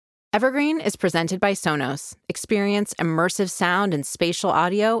Evergreen is presented by Sonos. Experience immersive sound and spatial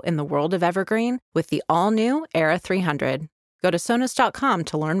audio in the world of Evergreen with the all-new Era 300. Go to Sonos.com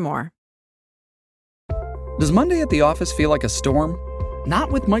to learn more. Does Monday at the office feel like a storm?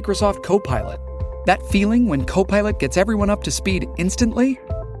 Not with Microsoft Copilot. That feeling when Copilot gets everyone up to speed instantly?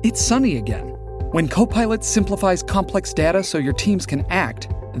 It's sunny again. When Copilot simplifies complex data so your teams can act,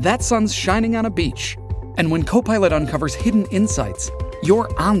 that sun's shining on a beach. And when Copilot uncovers hidden insights, you're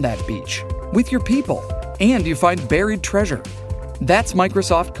on that beach with your people, and you find buried treasure. That's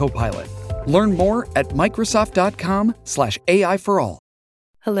Microsoft Copilot. Learn more at Microsoft.com/AI for all.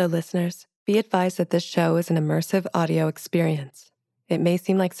 Hello, listeners. Be advised that this show is an immersive audio experience. It may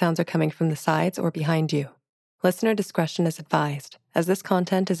seem like sounds are coming from the sides or behind you. Listener discretion is advised, as this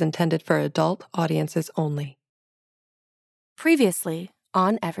content is intended for adult audiences only. Previously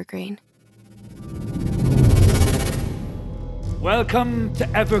on Evergreen. Welcome to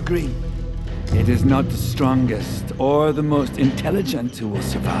Evergreen. It is not the strongest or the most intelligent who will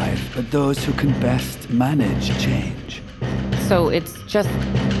survive, but those who can best manage change. So it's just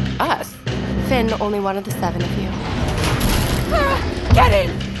us. Finn, only one of the 7 of you. Get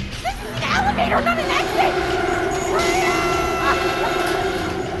in! This is an elevator, not an exit!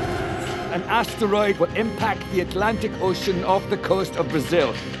 An asteroid will impact the Atlantic Ocean off the coast of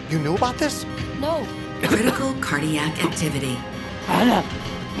Brazil. You knew about this? No. Critical cardiac activity. Anna,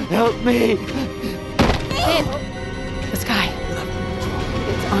 help me! Finn! The sky.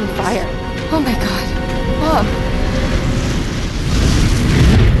 It's on fire. Oh my god. Mom!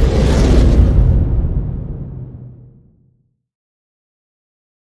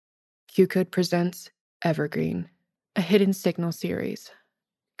 QCode presents Evergreen, a hidden signal series,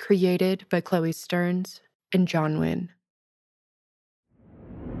 created by Chloe Stearns and John Wynn.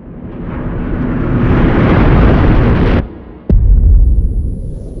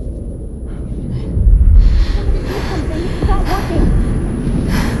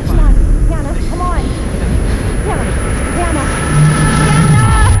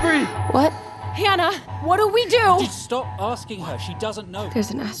 What? Hannah, what do we do? Just stop asking her. She doesn't know.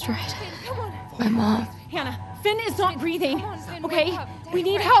 There's an asteroid. Come on. My mom. Hannah, Finn is not breathing. Okay? We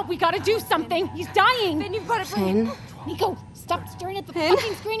need help. We gotta do something. He's dying. Finn, you've gotta Finn? Nico, stop staring at the Finn?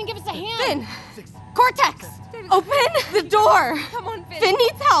 fucking screen and give us a hand. Finn! Cortex! Open the door! Come on, Finn. Finn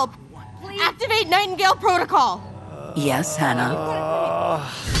needs help! Please. Activate Nightingale Protocol! Yes, Hannah.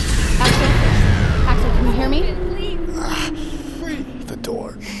 Axel, can you hear me? The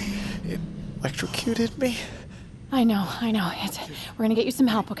door. It electrocuted me. I know. We're gonna get you some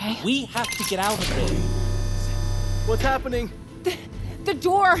help, okay? We have to get out of here. What's happening? The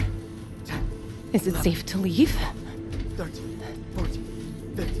door! Is it safe to leave? 13,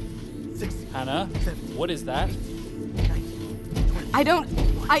 14, 15, 16. Hannah, what is that? I don't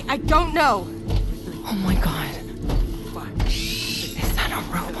know. Oh my god. Is that a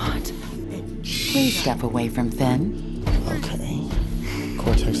robot? Please step away from Finn. Okay.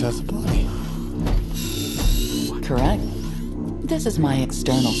 Cortex has a body. Correct. This is my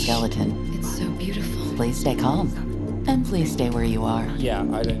external skeleton. It's so beautiful. Please stay calm. And please stay where you are. Yeah,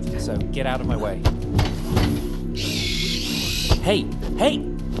 I don't think so. Get out of my way. Hey!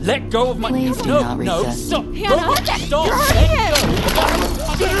 Let go of my... Please do not resist. Stop! Hannah, Robot, stop! you're Let go!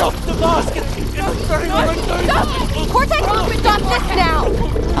 Get it off the mask! Stop! Cortex, stop this now!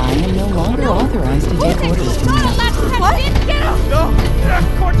 I am no longer authorized to take orders from you. What? Get out! No!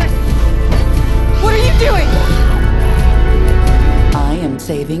 Cortex! What are you doing? I am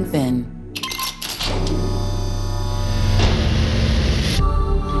saving Finn.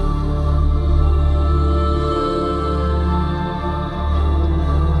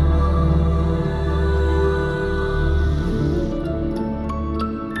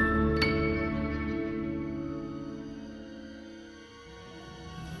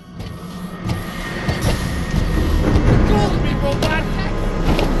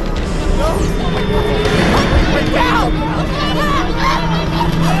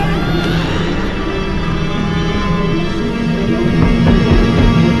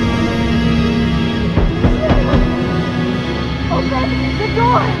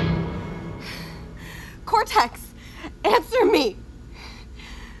 Cortex, answer me!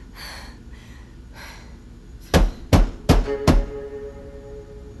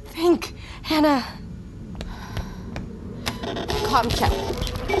 Think, Hannah. Comm check.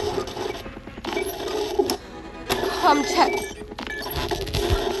 Comm check.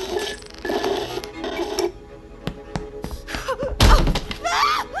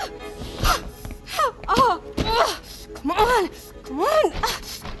 Come on! Come on! Come on!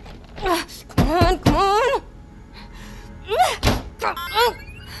 Come on!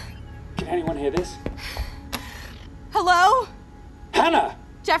 Can anyone hear this? Hello? Hannah!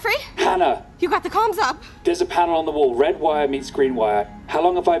 Jeffrey? Hannah! You got the comms up? There's a panel on the wall. Red wire meets green wire. How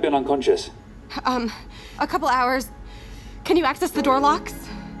long have I been unconscious? A couple hours. Can you access the door locks?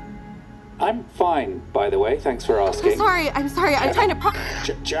 I'm fine, by the way. Thanks for asking. I'm sorry. I'm trying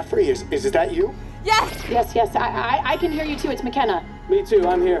to Jeffrey, is that you? Yes! Yes. I can hear you too. It's McKenna. Me too,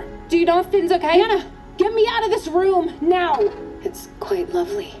 I'm here. Do you know if Finn's okay? Hannah, get me out of this room, now! It's quite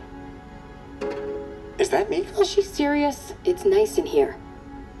lovely. Is that me? Is she serious? It's nice in here.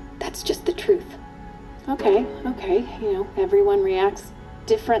 That's just the truth. Okay. You know, everyone reacts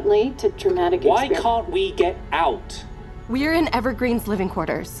differently to traumatic Why experience. can't we get out? We're in Evergreen's living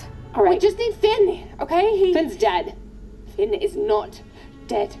quarters. All right. We just need Finn, okay? Finn's dead. Finn is not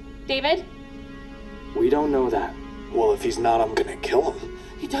dead. David? We don't know that. Well, if he's not, I'm gonna kill him.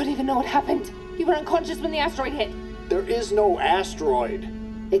 You don't even know what happened. You were unconscious when the asteroid hit. There is no asteroid.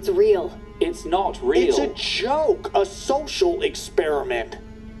 It's real. It's not real. It's a joke, a social experiment.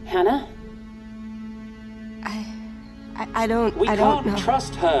 Hannah? I don't We know. can't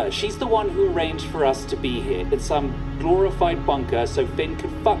trust her. She's the one who arranged for us to be here in some glorified bunker so Finn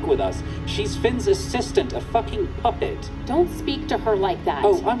could fuck with us. She's Finn's assistant, a fucking puppet. Don't speak to her like that.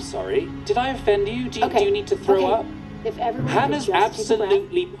 Oh, I'm sorry. Did I offend you? Do you need to throw up? If everyone Hannah's could just take a breath.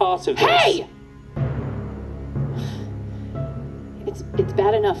 absolutely part of this. Hey! It's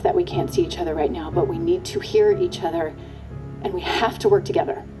bad enough that we can't see each other right now, but we need to hear each other, and we have to work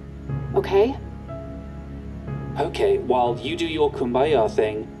together. Okay? Okay, while you do your kumbaya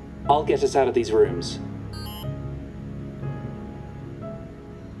thing, I'll get us out of these rooms.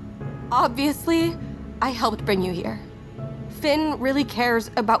 Obviously, I helped bring you here. Finn really cares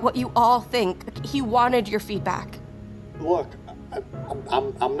about what you all think. He wanted your feedback. Look,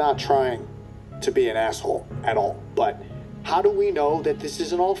 I'm not trying to be an asshole at all, but how do we know that this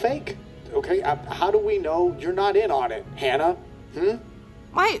isn't all fake? Okay, how do we know you're not in on it, Hannah?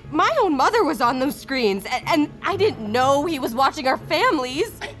 My own mother was on those screens, and I didn't know he was watching our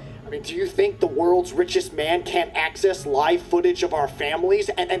families. I mean, do you think the world's richest man can't access live footage of our families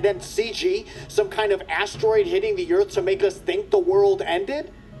and then CG some kind of asteroid hitting the Earth to make us think the world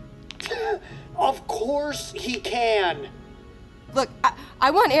ended? Of course he can. Look,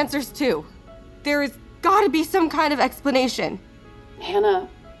 I want answers too. There has got to be some kind of explanation. Hannah,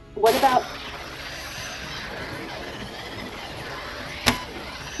 what about...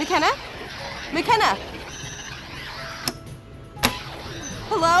 McKenna?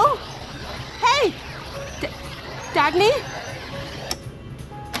 Hello? Hey! Dagny?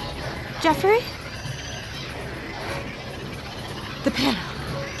 Jeffrey? The panel.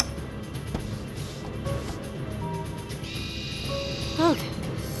 Okay.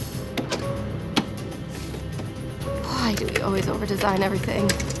 Why do we always over-design everything?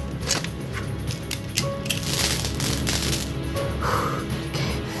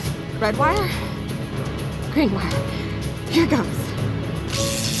 Okay. Red wire? Green wire. Here goes.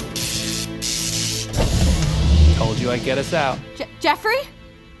 Told you I'd get us out. Jeffrey?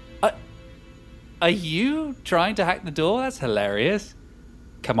 Are you trying to hack the door? That's hilarious.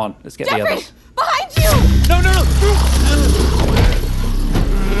 Come on, let's get Jeffrey, the others. Behind you! No!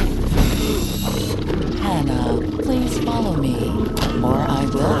 Hannah, please follow me, or I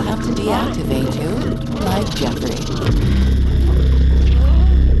will have to deactivate you, like Jeffrey.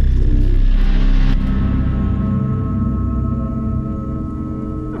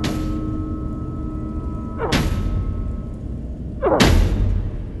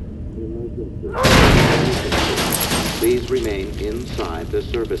 Please remain inside the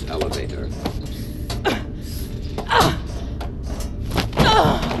service elevator.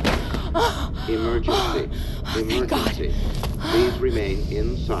 Emergency. Emergency. Please remain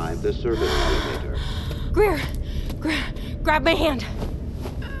inside the service elevator. Greer, grab my hand.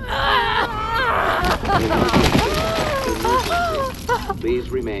 Emergency. Please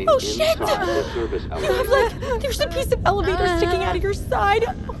remain inside the service elevator. There's a piece of elevator sticking out of your side.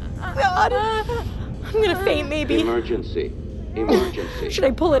 Oh, God. I'm gonna faint, maybe. Emergency. Emergency. Should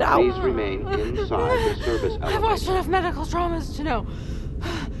I pull it out? Please remain inside the service elevator. I've watched enough medical traumas to know.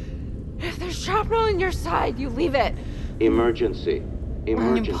 If there's shrapnel in your side, you leave it. Emergency.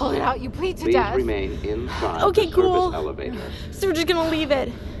 Emergency. You pull it out, you bleed to death. Please remain inside Okay, the cool. service elevator. So we're just gonna leave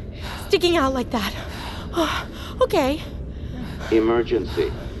it sticking out like that. Okay.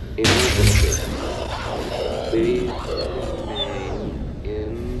 Emergency. Emergency. Please remain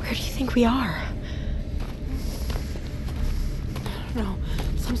in... Where do you think we are? I don't know.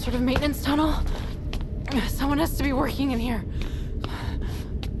 Some sort of maintenance tunnel? Someone has to be working in here.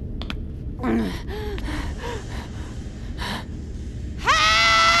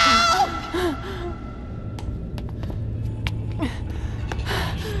 Help!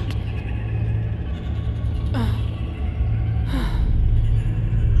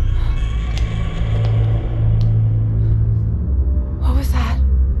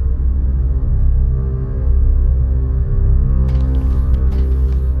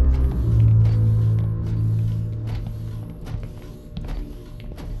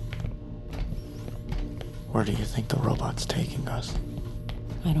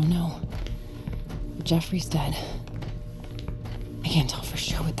 I don't know. Jeffrey's dead. I can't tell for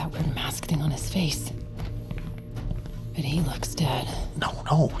sure with that weird mask thing on his face. But he looks dead.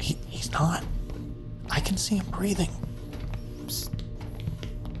 No, he's not. I can see him breathing. Psst.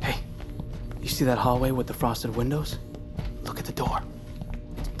 Hey, you see that hallway with the frosted windows? Look at the door.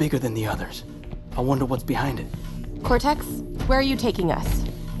 It's bigger than the others. I wonder what's behind it. Cortex, where are you taking us?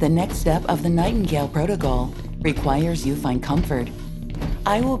 The next step of the Nightingale Protocol requires you find comfort.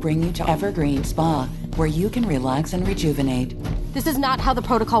 I will bring you to Evergreen Spa, where you can relax and rejuvenate. This is not how the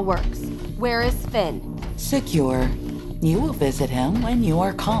protocol works. Where is Finn? Secure. You will visit him when you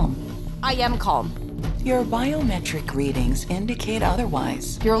are calm. I am calm. Your biometric readings indicate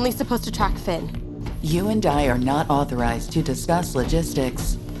otherwise. You're only supposed to track Finn. You and I are not authorized to discuss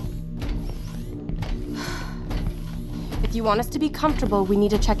logistics. If you want us to be comfortable, we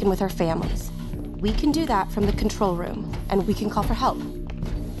need to check in with our families. We can do that from the control room, and we can call for help.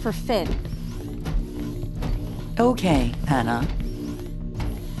 For Finn. Okay, Hannah.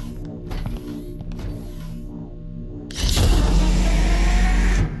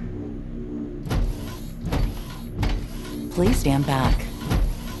 Please stand back.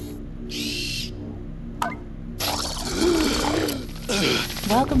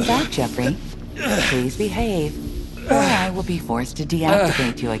 Welcome back, Jeffrey. Please behave, or I will be forced to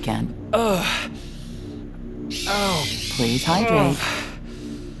deactivate you again. Please hydrate.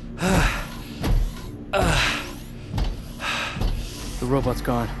 The robot's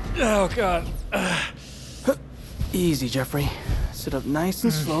gone. Oh, God. Easy, Jeffrey. Sit up nice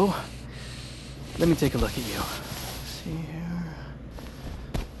and slow. Let me take a look at you. See here.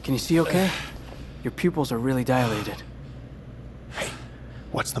 Can you see okay? Your pupils are really dilated. Hey,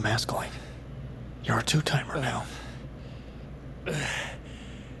 what's the mask like? You're a two-timer now.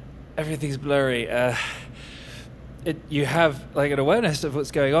 Everything's blurry. You have like an awareness of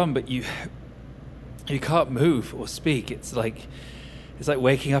what's going on, but you can't move or speak. It's like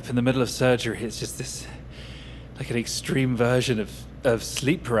waking up in the middle of surgery. It's just this, like an extreme version of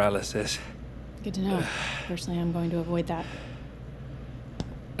sleep paralysis. Good to know. Personally, I'm going to avoid that.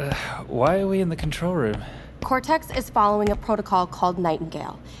 Why are we in the control room? Cortex is following a protocol called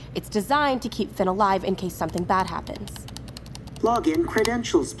Nightingale. It's designed to keep Finn alive in case something bad happens. Login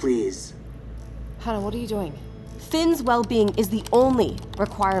credentials, please. Hannah, what are you doing? Finn's well-being is the only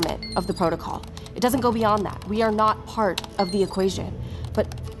requirement of the protocol. It doesn't go beyond that. We are not part of the equation. But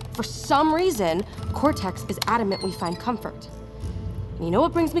for some reason, Cortex is adamant we find comfort. And you know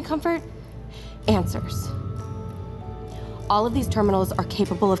what brings me comfort? Answers. All of these terminals are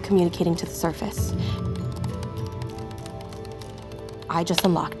capable of communicating to the surface. I just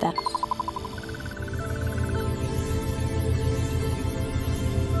unlocked them.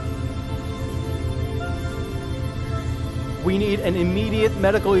 We need an immediate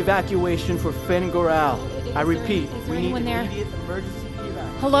medical evacuation for Finn Goral. I repeat, we need immediate emergency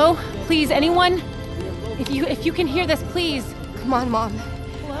evac. Hello? Please, anyone? If you can hear this, please. Come on, Mom.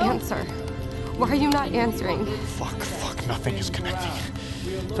 Hello? Answer. Why are you not answering? Fuck, nothing is connecting.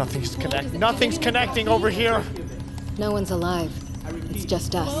 Nothing's connecting over here. No one's alive. It's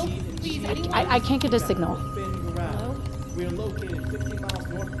just us. Please, I can't get a signal. Hello? We are located 50 miles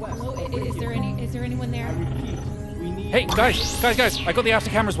northwest. Hello? Is there anyone there? Hey, guys! I got the after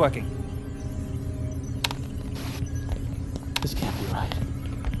cameras working. This can't be right.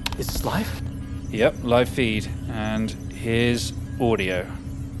 Is this live? Yep, live feed. And here's audio.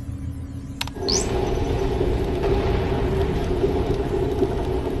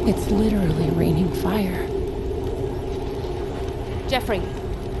 It's literally raining fire. Jeffrey,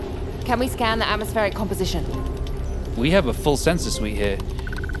 can we scan the atmospheric composition? We have a full sensor suite here.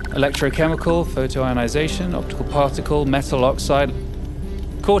 Electrochemical, photoionization, optical particle, metal oxide.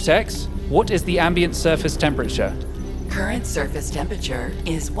 Cortex, what is the ambient surface temperature? Current surface temperature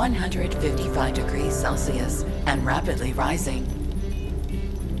is 155 degrees Celsius and rapidly rising.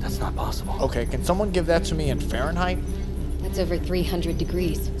 That's not possible. Okay, can someone give that to me in Fahrenheit? That's over 300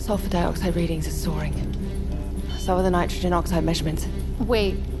 degrees. Sulfur dioxide readings are soaring. So are the nitrogen oxide measurements.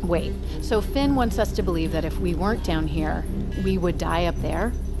 Wait. So Finn wants us to believe that if we weren't down here, we would die up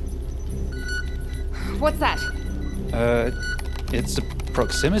there? What's that? It's a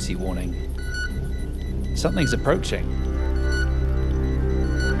proximity warning. Something's approaching.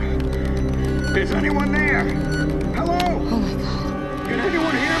 Is anyone there? Hello? Oh my God. Can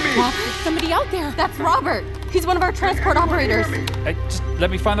anyone hear me? What? There's somebody out there. That's Robert. He's one of our transport operators. Hey, just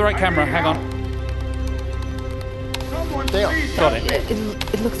let me find the right camera. Hang on. There. Got it.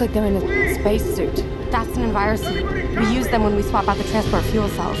 It looks like they're in a spacesuit. That's an EnviroSuit. We use them when we swap out the transport fuel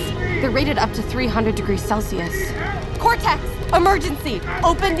cells. They're rated up to 300 degrees Celsius. Cortex! Emergency!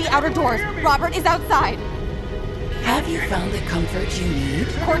 Open the outer doors. Robert is outside. Have you found the comfort you need?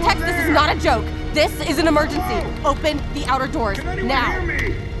 Cortex, this is not a joke. This is an emergency. Open the outer doors now.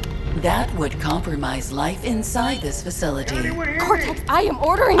 That would compromise life inside this facility. Cortex, I am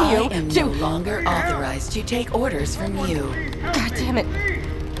ordering you I am no longer authorized to take orders from you. God damn it.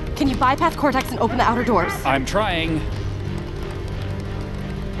 Can you bypass Cortex and open the outer doors? I'm trying.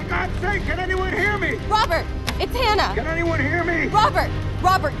 For God's sake, can anyone hear me? Robert, it's Hannah. Can anyone hear me? Robert,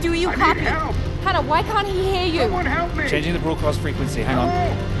 do you copy? I need help. Hannah, why can't he hear you? Someone help me. Changing the broadcast frequency. Hang on.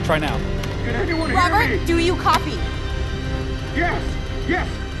 Try now. Can anyone hear Robert, me? do you copy? Yes.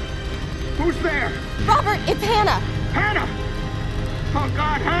 Who's there? Robert, it's Hannah. Hannah! Oh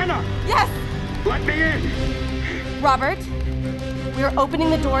God, Hannah! Yes! Let me in! Robert, we are opening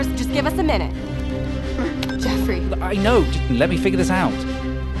the doors. Just give us a minute. Jeffrey. I know. Just let me figure this out.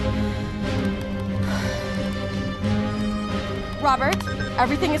 Robert,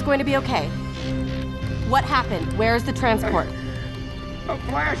 everything is going to be okay. What happened? Where's the transport? A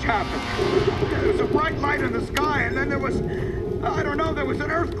flash happened. There was a bright light in the sky, and then there was an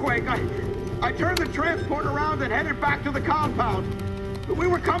earthquake. I turned the transport around and headed back to the compound. We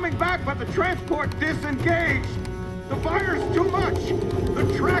were coming back, but the transport disengaged. The fire's too much.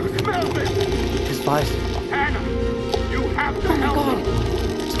 The tracks melted. His visor. Hannah, you have to help him.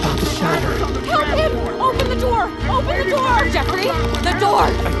 It's about to shatter. Help him! Open the door! Open the door! Jeffrey, the door!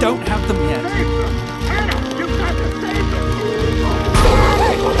 I don't have them yet. Save them! Hannah, you've got to save them!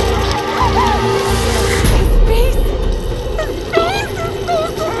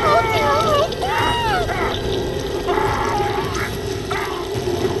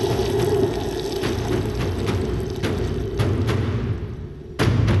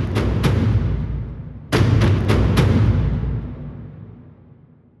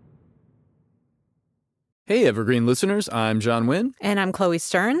 Hey, Evergreen listeners, I'm John Wynn. And I'm Chloe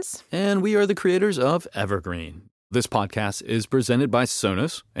Stearns. And we are the creators of Evergreen. This podcast is presented by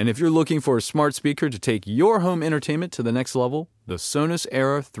Sonos. And if you're looking for a smart speaker to take your home entertainment to the next level, the Sonos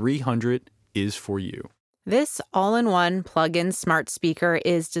Era 300 is for you. This all-in-one plug-in smart speaker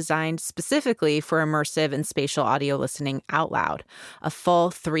is designed specifically for immersive and spatial audio listening out loud, a full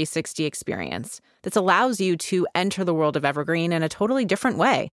 360 experience that allows you to enter the world of Evergreen in a totally different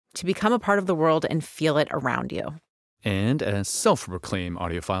way, to become a part of the world and feel it around you. And as self-proclaimed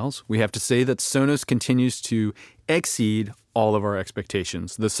audiophiles, we have to say that Sonos continues to exceed all of our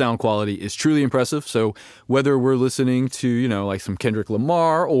expectations. The sound quality is truly impressive. So whether we're listening to, like some Kendrick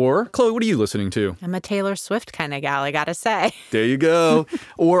Lamar or, Chloe, what are you listening to? I'm a Taylor Swift kind of gal, I gotta say. There you go.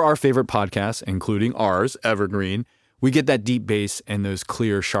 Or our favorite podcasts, including ours, Evergreen, we get that deep bass and those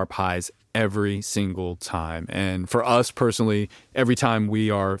clear, sharp highs every single time. And for us personally, every time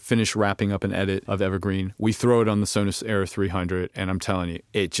we are finished wrapping up an edit of Evergreen, we throw it on the Sonos Era 300, and I'm telling you,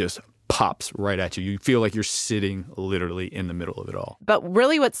 it just pops right at you. You feel like you're sitting literally in the middle of it all. But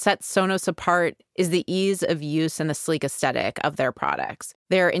really what sets Sonos apart is the ease of use and the sleek aesthetic of their products.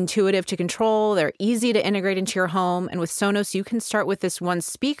 They're intuitive to control, they're easy to integrate into your home, and with Sonos, you can start with this one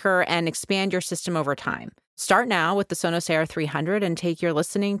speaker and expand your system over time. Start now with the Sonos Era 300 and take your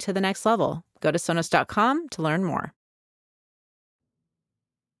listening to the next level. Go to Sonos.com to learn more.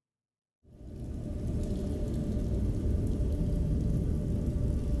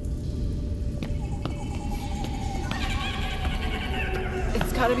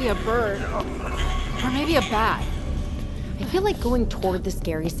 It's gotta be a bird. Or maybe a bat. I feel like going toward the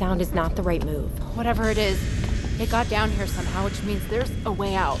scary sound is not the right move. Whatever it is, it got down here somehow, which means there's a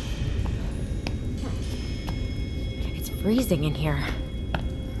way out. It's freezing in here.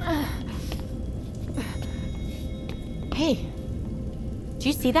 Hey, do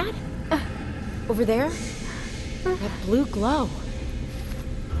you see that? Over there? That blue glow.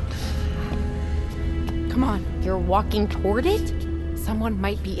 Come on. You're walking toward it? Someone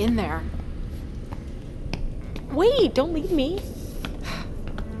might be in there. Wait, don't leave me.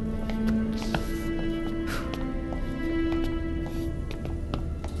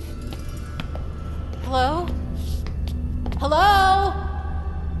 Hello? Hello?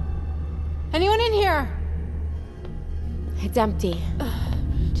 Anyone in here? It's empty.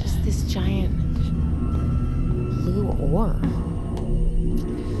 Just this giant blue orb.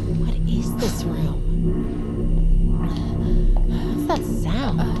 What is this room? What's that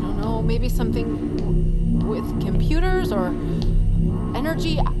sound? I don't know, maybe something with computers or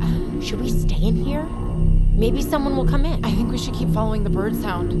energy. Should we stay in here? Maybe someone will come in. I think we should keep following the bird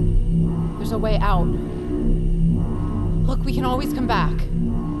sound. There's a way out. Look, we can always come back.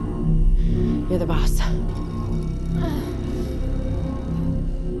 You're the boss.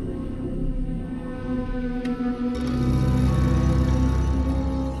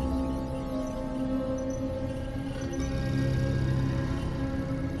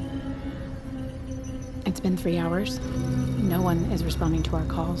 It's been 3 hours. No one is responding to our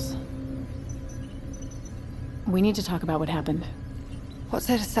calls. We need to talk about what happened. What's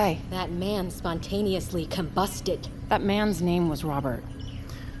there to say? That man spontaneously combusted. That man's name was Robert.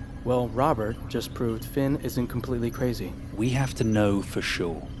 Well, Robert just proved Finn isn't completely crazy. We have to know for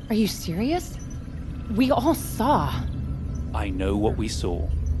sure. Are you serious? We all saw. I know what we saw.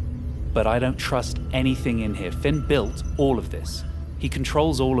 But I don't trust anything in here. Finn built all of this. He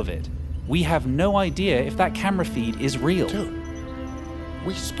controls all of it. We have no idea if that camera feed is real. Dude,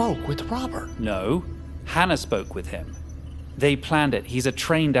 we spoke with Robert. No, Hannah spoke with him. They planned it. He's a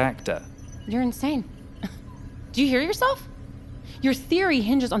trained actor. You're insane. Do you hear yourself? Your theory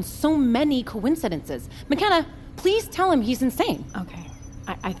hinges on so many coincidences. McKenna, please tell him he's insane. Okay.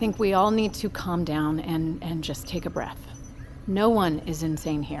 I think we all need to calm down and just take a breath. No one is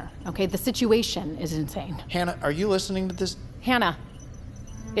insane here, okay? The situation is insane. Hannah, are you listening to this? Hannah,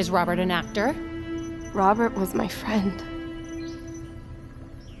 is Robert an actor? Robert was my friend.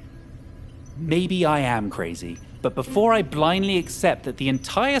 Maybe I am crazy, but before I blindly accept that the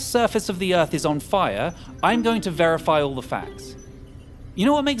entire surface of the Earth is on fire, I'm going to verify all the facts. You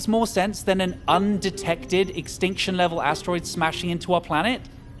know what makes more sense than an undetected extinction-level asteroid smashing into our planet?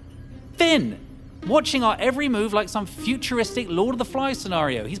 Finn! Watching our every move like some futuristic Lord of the Flies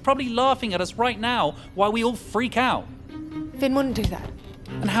scenario. He's probably laughing at us right now while we all freak out. Finn wouldn't do that.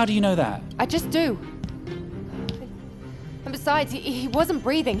 And how do you know that? I just do. And besides, he wasn't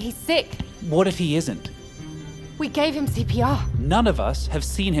breathing. He's sick. What if he isn't? We gave him CPR. None of us have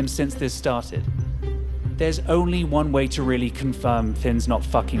seen him since this started. There's only one way to really confirm Finn's not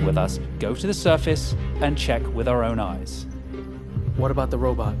fucking with us. Go to the surface and check with our own eyes. What about the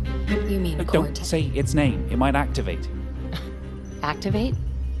robot? You mean Don't Cortex? say its name. It might activate. Activate?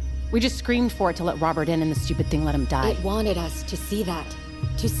 We just screamed for it to let Robert in and the stupid thing let him die. It wanted us to see that.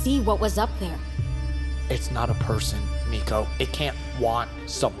 To see what was up there. It's not a person, Miko. It can't want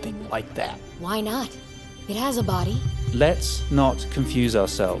something like that. Why not? It has a body. Let's not confuse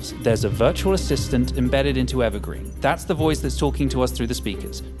ourselves. There's a virtual assistant embedded into Evergreen. That's the voice that's talking to us through the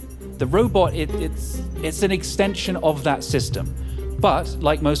speakers. The robot, it's an extension of that system. But,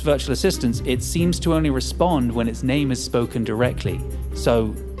 like most virtual assistants, it seems to only respond when its name is spoken directly.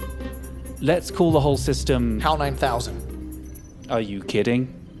 So, let's call the whole system... HAL 9000. Are you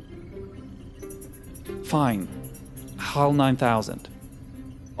kidding? Fine. HAL 9000.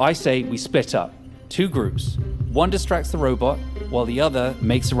 I say we split up. 2 groups. One distracts the robot, while the other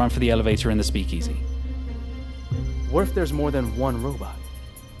makes a run for the elevator in the speakeasy. What if there's more than one robot?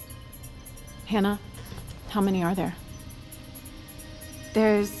 Hannah, how many are there?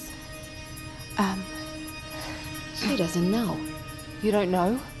 There's... She doesn't know. You don't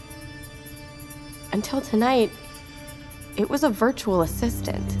know? Until tonight, it was a virtual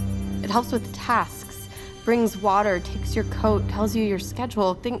assistant. It helps with tasks, brings water, takes your coat, tells you your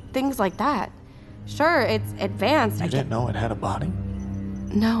schedule, things like that. Sure, it's advanced. You didn't know it had a body?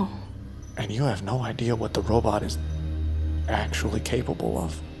 No. And you have no idea what the robot is actually capable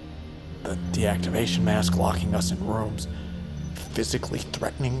of. The deactivation mask locking us in rooms, physically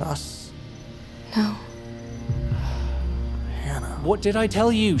threatening us? No. Hannah. What did I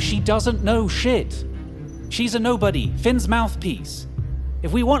tell you? She doesn't know shit. She's a nobody, Finn's mouthpiece.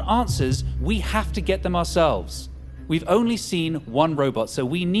 If we want answers, we have to get them ourselves. We've only seen one robot, so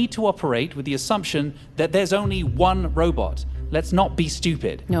we need to operate with the assumption that there's only one robot. Let's not be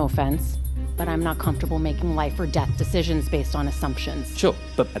stupid. No offense, but I'm not comfortable making life or death decisions based on assumptions. Sure,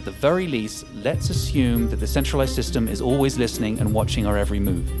 but at the very least, let's assume that the centralized system is always listening and watching our every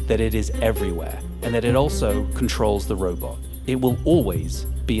move, that it is everywhere, and that it also controls the robot. It will always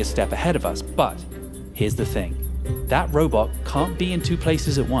be a step ahead of us, but here's the thing. That robot can't be in 2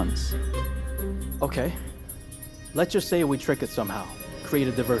 places at once. Okay. Let's just say we trick it somehow, create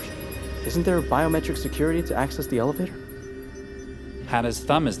a diversion. Isn't there biometric security to access the elevator? Hannah's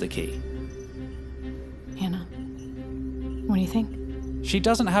thumb is the key. Hannah, what do you think? She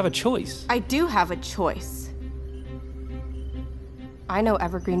doesn't have a choice. I do have a choice. I know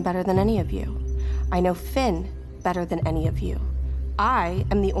Evergreen better than any of you. I know Finn better than any of you. I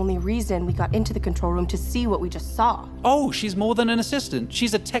am the only reason we got into the control room to see what we just saw. Oh, she's more than an assistant.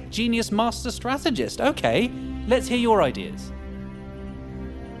 She's a tech genius master strategist. Okay, let's hear your ideas.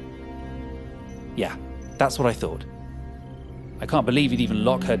 Yeah, that's what I thought. I can't believe you'd even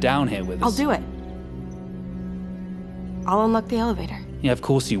lock her down here with us. I'll do it. I'll unlock the elevator. Yeah, of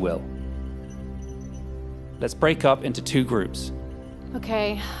course you will. Let's break up into 2 groups.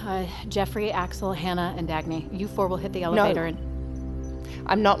 Okay, Jeffrey, Axel, Hannah, and Dagny. You 4 will hit the elevator and...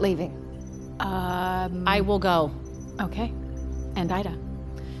 I'm not leaving. I will go. Okay. And Ida.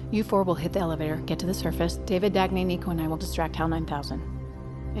 You four will hit the elevator, get to the surface. David, Dagny, Nico, and I will distract HAL 9000.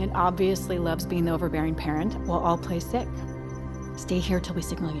 It obviously loves being the overbearing parent. We'll all play sick. Stay here till we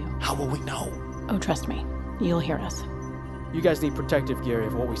signal you. How will we know? Oh, trust me. You'll hear us. You guys need protective gear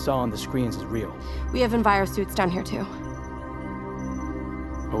if what we saw on the screens is real. We have Enviro suits down here too.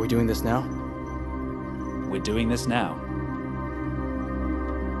 Are we doing this now? We're doing this now.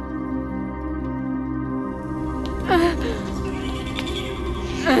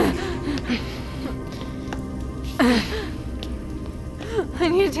 I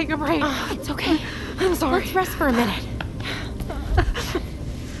need to take a break. It's okay. I'm sorry. Let's rest for a minute.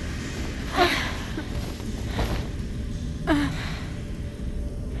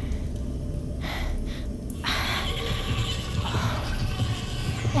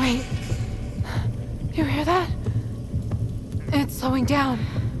 Wait. You hear that? It's slowing down.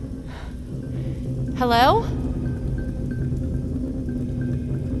 Hello?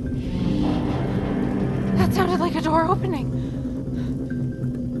 That sounded like a door opening.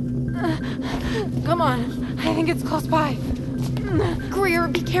 Come on. I think it's close by. Greer,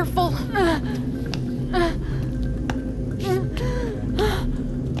 be careful.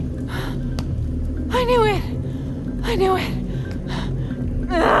 I knew it. I knew it.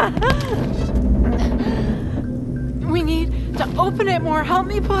 We need to open it more. Help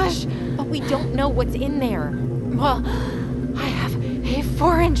me push. But we don't know what's in there. Well, I have a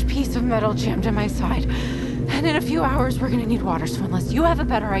 4-inch piece of metal jammed in my side. And in a few hours, we're gonna need water, so unless you have a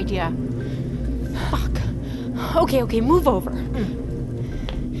better idea. Fuck. Okay, move over.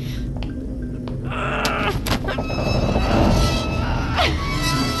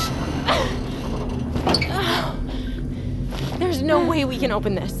 There's no way we can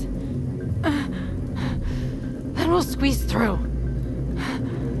open this. Then we'll squeeze through.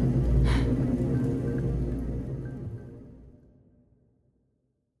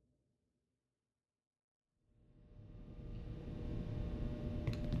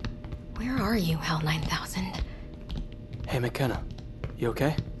 Where are you, HAL 9000? Hey, McKenna. You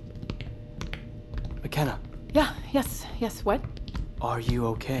okay? McKenna. Yeah, yes, what? Are you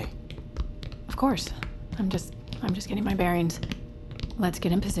okay? Of course. I'm just getting my bearings. Let's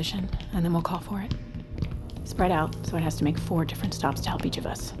get in position, and then we'll call for it. Spread out, so it has to make 4 different stops to help each of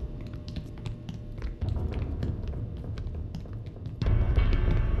us.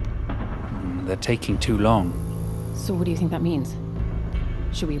 They're taking too long. So what do you think that means?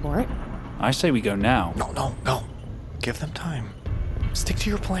 Should we abort? I say we go now. No. Give them time. Stick to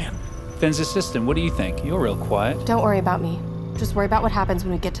your plan. Finn's assistant, what do you think? You're real quiet. Don't worry about me. Just worry about what happens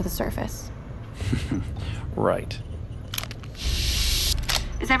when we get to the surface. Right.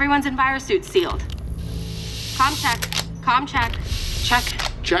 Is everyone's envirosuit sealed? Com check.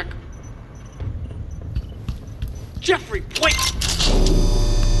 Check. Jeffrey, wait!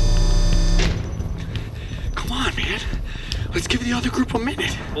 Come on, man. Let's give the other group a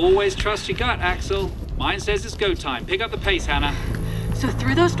minute. Always trust your gut, Axel. Mine says it's go time. Pick up the pace, Hannah. So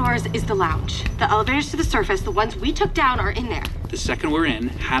through those doors is the lounge. The elevators to the surface, the ones we took down, are in there. The second we're in,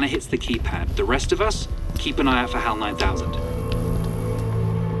 Hannah hits the keypad. The rest of us, keep an eye out for HAL 9000.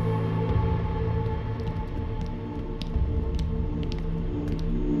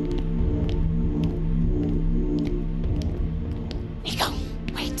 Nico,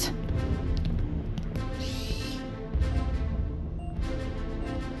 wait.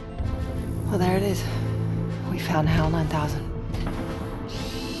 Well, there it is. We found HAL 9000.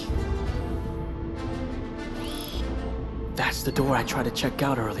 That's the door I tried to check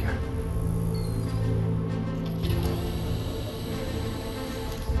out earlier.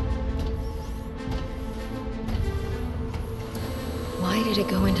 Why did it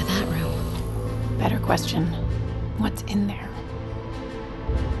go into that room? Better question. What's in there?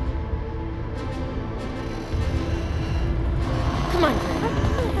 Come on, Greer.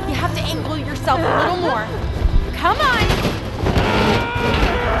 You have to angle yourself a little more. Come on!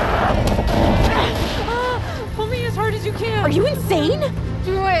 Pull me as hard as you can. Are you insane?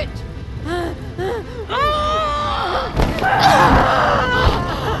 Do it.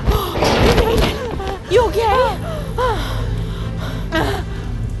 You okay?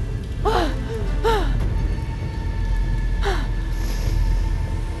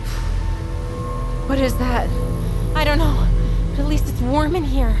 What is that? I don't know, but at least it's warm in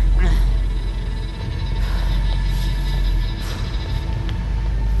here.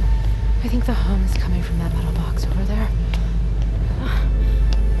 I think the hum is coming from that metal box over there.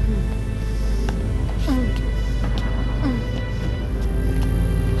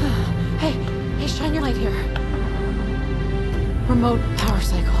 Hey, shine your light here. Remote power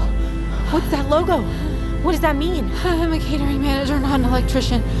cycle. What's that logo? What does that mean? I'm a catering manager, not an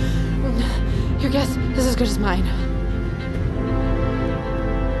electrician. Your guess is as good as mine.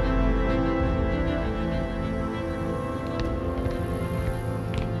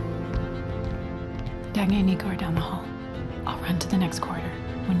 Dagny and Nico are down the hall. I'll run to the next corridor.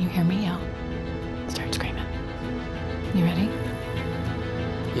 When you hear me yell, start screaming. You ready?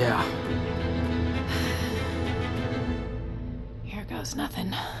 Yeah. Here goes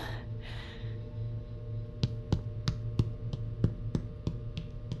nothing.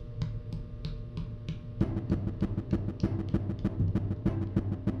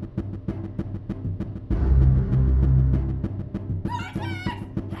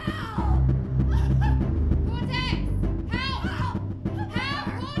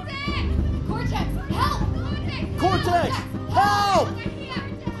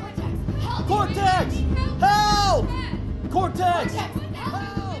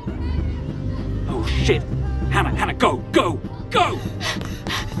 Oh shit! Hannah, go!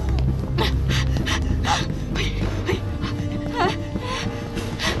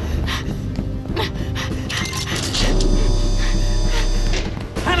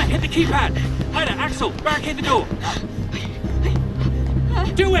 Hannah, hit the keypad! Ida, Axel, barricade the door!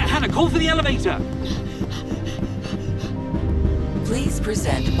 Do it, Hannah! Call for the elevator! Please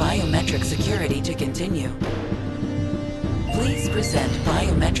present biometric security to continue. Please present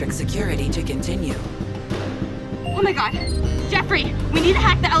biometric security to continue. Oh my god. Jeffrey, we need to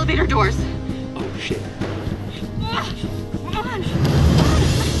hack the elevator doors. Oh shit. Come on.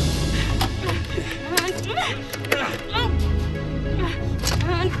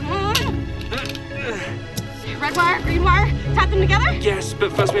 Red wire, green wire, tap them together? Yes,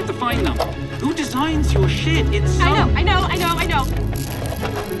 but first we have to find them. Who designs your shit? It's so... I know.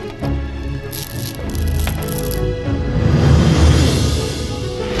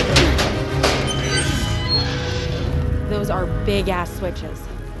 Those are big-ass switches.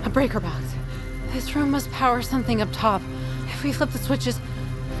 A breaker box. This room must power something up top. If we flip the switches,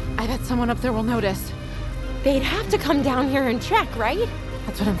 I bet someone up there will notice. They'd have to come down here and check, right?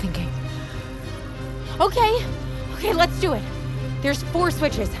 That's what I'm thinking. Okay, let's do it. There's 4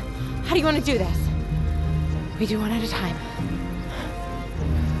 switches. How do you want to do this? We do one at a time.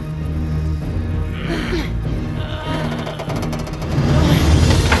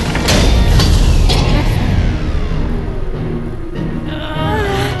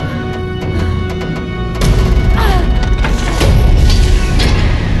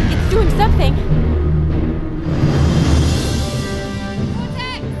 It's doing something.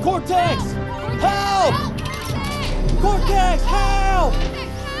 Cortex! Help! Cortex, help!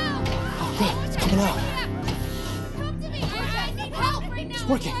 Okay, it's coming out. It's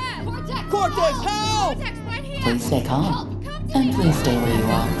working. Cortex, help! Please stay calm. And please stay where you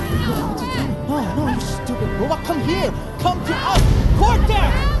are. No, you stupid robot. Come here. Come to us.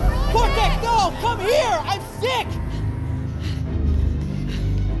 Cortex! Cortex, no! Come here! I'm sick!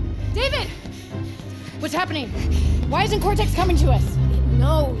 David! What's happening? Why isn't Cortex coming to us? It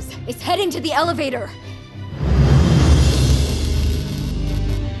knows. It's heading to the elevator.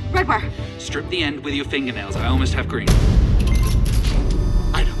 Redwire. Strip the end with your fingernails. I almost have green.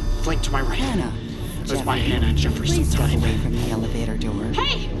 Ida, flank to my right. Hannah. There's my Hannah and Jeffrey Please step sometime. away from the elevator door.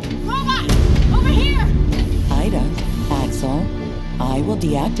 Hey! Robot! Over here! Ida, Axel, I will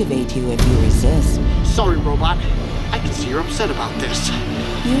deactivate you if you resist. Sorry, robot. I can see you're upset about this.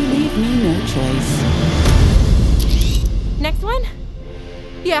 You leave me no choice. Next one?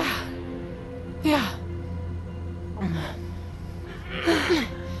 Yeah.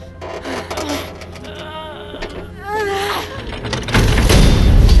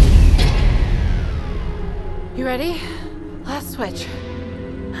 You ready? Last switch.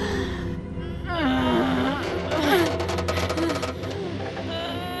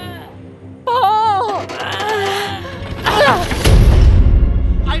 Oh!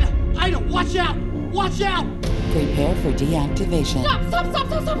 Ida, watch out! Watch out! Prepare for deactivation. Stop,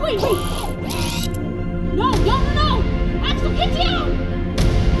 wait! No! Axel, get down!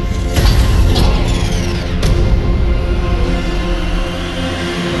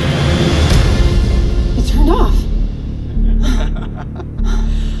 It turned off.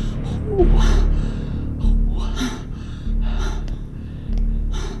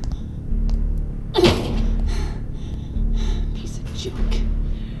 Piece of junk.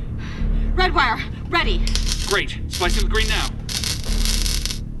 Redwire, ready. Great. Splicing the green now.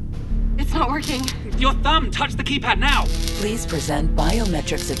 It's not working. Your thumb! Touch the keypad now! Please present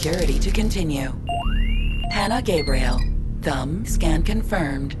biometric security to continue. Hannah Gabriel. Thumb scan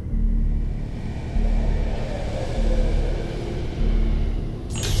confirmed.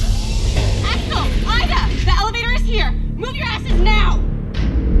 Axel! Ida!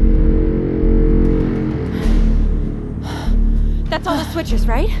 all the switches,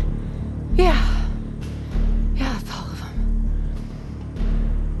 right? Yeah, that's all of them.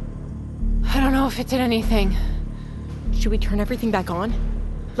 I don't know if it did anything. Should we turn everything back on?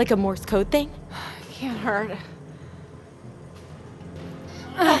 Like a Morse code thing? Can't hurt.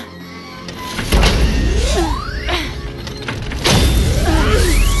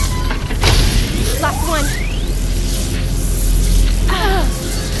 Last one.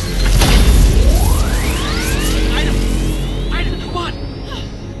 Item, come on!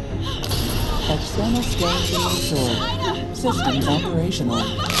 External storage restored. Systems operational.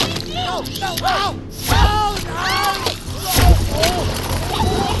 No! Ow!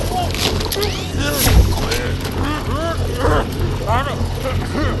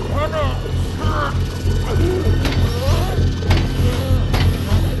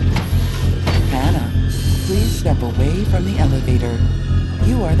 Hannah, please step away from the elevator.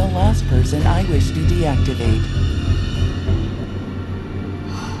 You are the last person I wish to deactivate.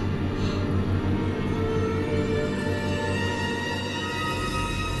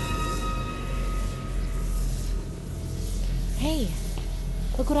 Hey,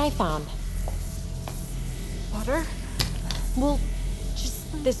 look what I found. Water? Well,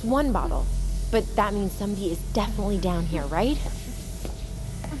 just this one bottle. But that means somebody is definitely down here, right?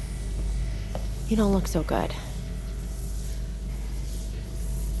 You don't look so good.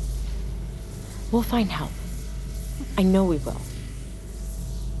 We'll find help. I know we will.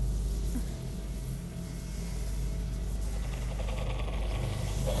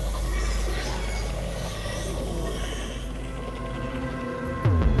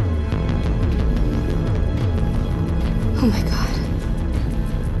 Oh my god.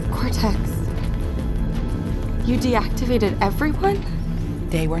 Cortex. You deactivated everyone?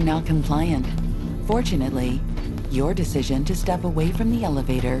 They were not compliant. Fortunately, your decision to step away from the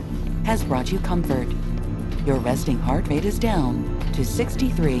elevator has brought you comfort. Your resting heart rate is down to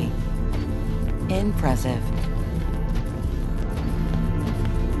 63. Impressive.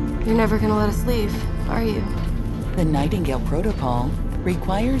 You're never gonna let us leave, are you? The Nightingale Protocol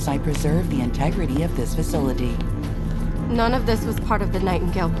requires I preserve the integrity of this facility. None of this was part of the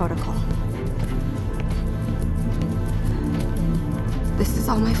Nightingale Protocol. This is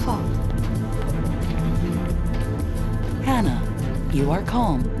all my fault. Hannah, you are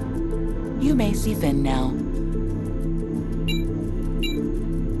calm. You may see Finn now.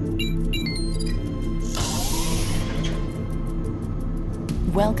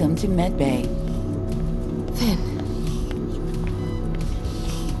 Welcome to Medbay. Finn.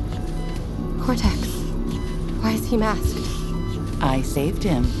 Cortex. Why is he masked? I saved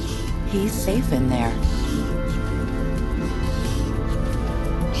him. He's safe in there.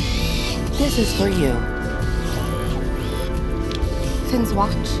 This is for you. Finn's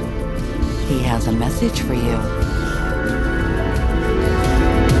watch. He has a message for you.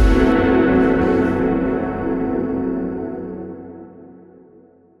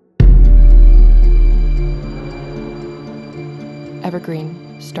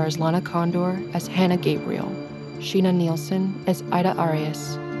 Evergreen stars Lana Condor as Hannah Gabriel, Sheena Nielsen as Ida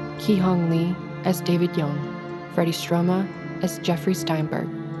Arias, Ki-Hong Lee as David Young, Freddie Stroma as Jeffrey Steinberg,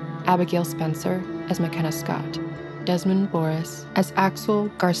 Abigail Spencer as McKenna Scott, Desmond Boris as Axel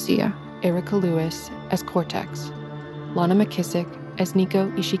Garcia, Erica Lewis as Cortex, Lana McKissick as Nico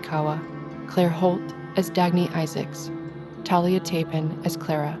Ishikawa, Claire Holt as Dagny Isaacs, Talia Tapin as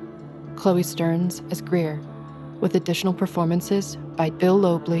Clara, Chloe Stearns as Greer, with additional performances by Bill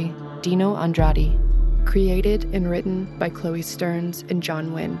Lobley, Dino Andrade, created and written by Chloe Stearns and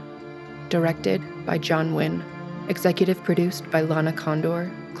John Wynn, directed by John Wynn, executive produced by Lana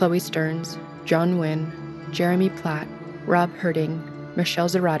Condor, Chloe Stearns, John Wynn, Jeremy Platt, Rob Herding, Michelle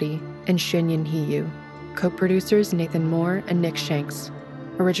Zarati, and Shinyin Hiyu. Co-producers Nathan Moore and Nick Shanks.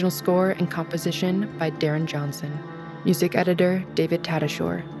 Original score and composition by Darren Johnson. Music editor David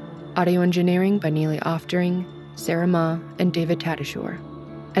Tatasciore. Audio engineering by Neely Oftering, Sarah Ma, and David Tatasciore.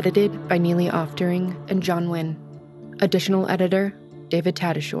 Edited by Neely Oftering and John Wynn. Additional editor David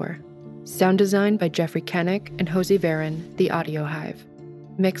Tatasciore. Sound design by Jeffrey Kennick and Jose Varon, The Audio Hive.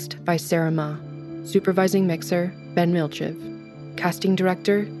 Mixed by Sarah Ma. Supervising mixer Ben Milchev. Casting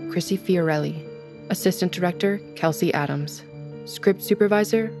director Chrissy Fiorelli. Assistant director Kelsey Adams. Script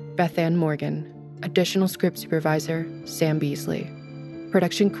supervisor Beth Ann Morgan. Additional script supervisor Sam Beasley.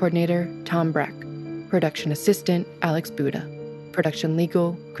 Production coordinator Tom Breck. Production assistant Alex Buda. Production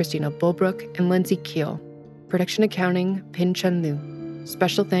legal Christina Bulbrook and Lindsay Keel. Production accounting Pin Chun Liu.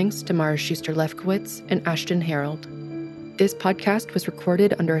 Special thanks to Mara Schuster-Lefkowitz and Ashton Harold. This podcast was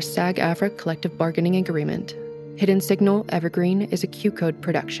recorded under a SAG-AFTRA collective bargaining agreement. Hidden Signal Evergreen is a Q-Code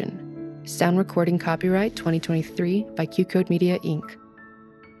production. Sound recording copyright 2023 by QCode Media, Inc.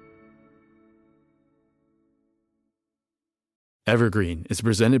 Evergreen is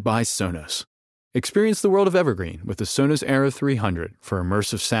presented by Sonos. Experience the world of Evergreen with the Sonos Era 300 for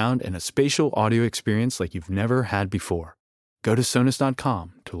immersive sound and a spatial audio experience like you've never had before. Go to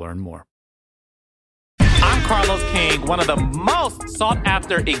Sonos.com to learn more. I'm Carlos King, one of the most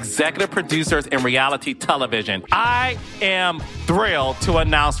sought-after executive producers in reality television. I am thrilled to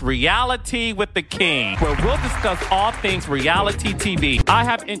announce Reality with the King, where we'll discuss all things reality TV. I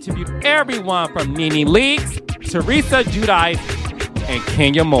have interviewed everyone from Nene Leakes, Teresa Giudice, and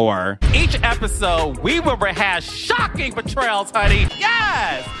Kenya Moore. Each episode, we will rehash shocking portrayals, honey.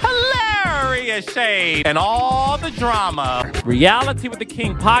 Yes! Hilarious shade and all the drama. Reality with the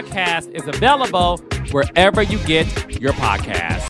King podcast is available wherever you get your podcasts.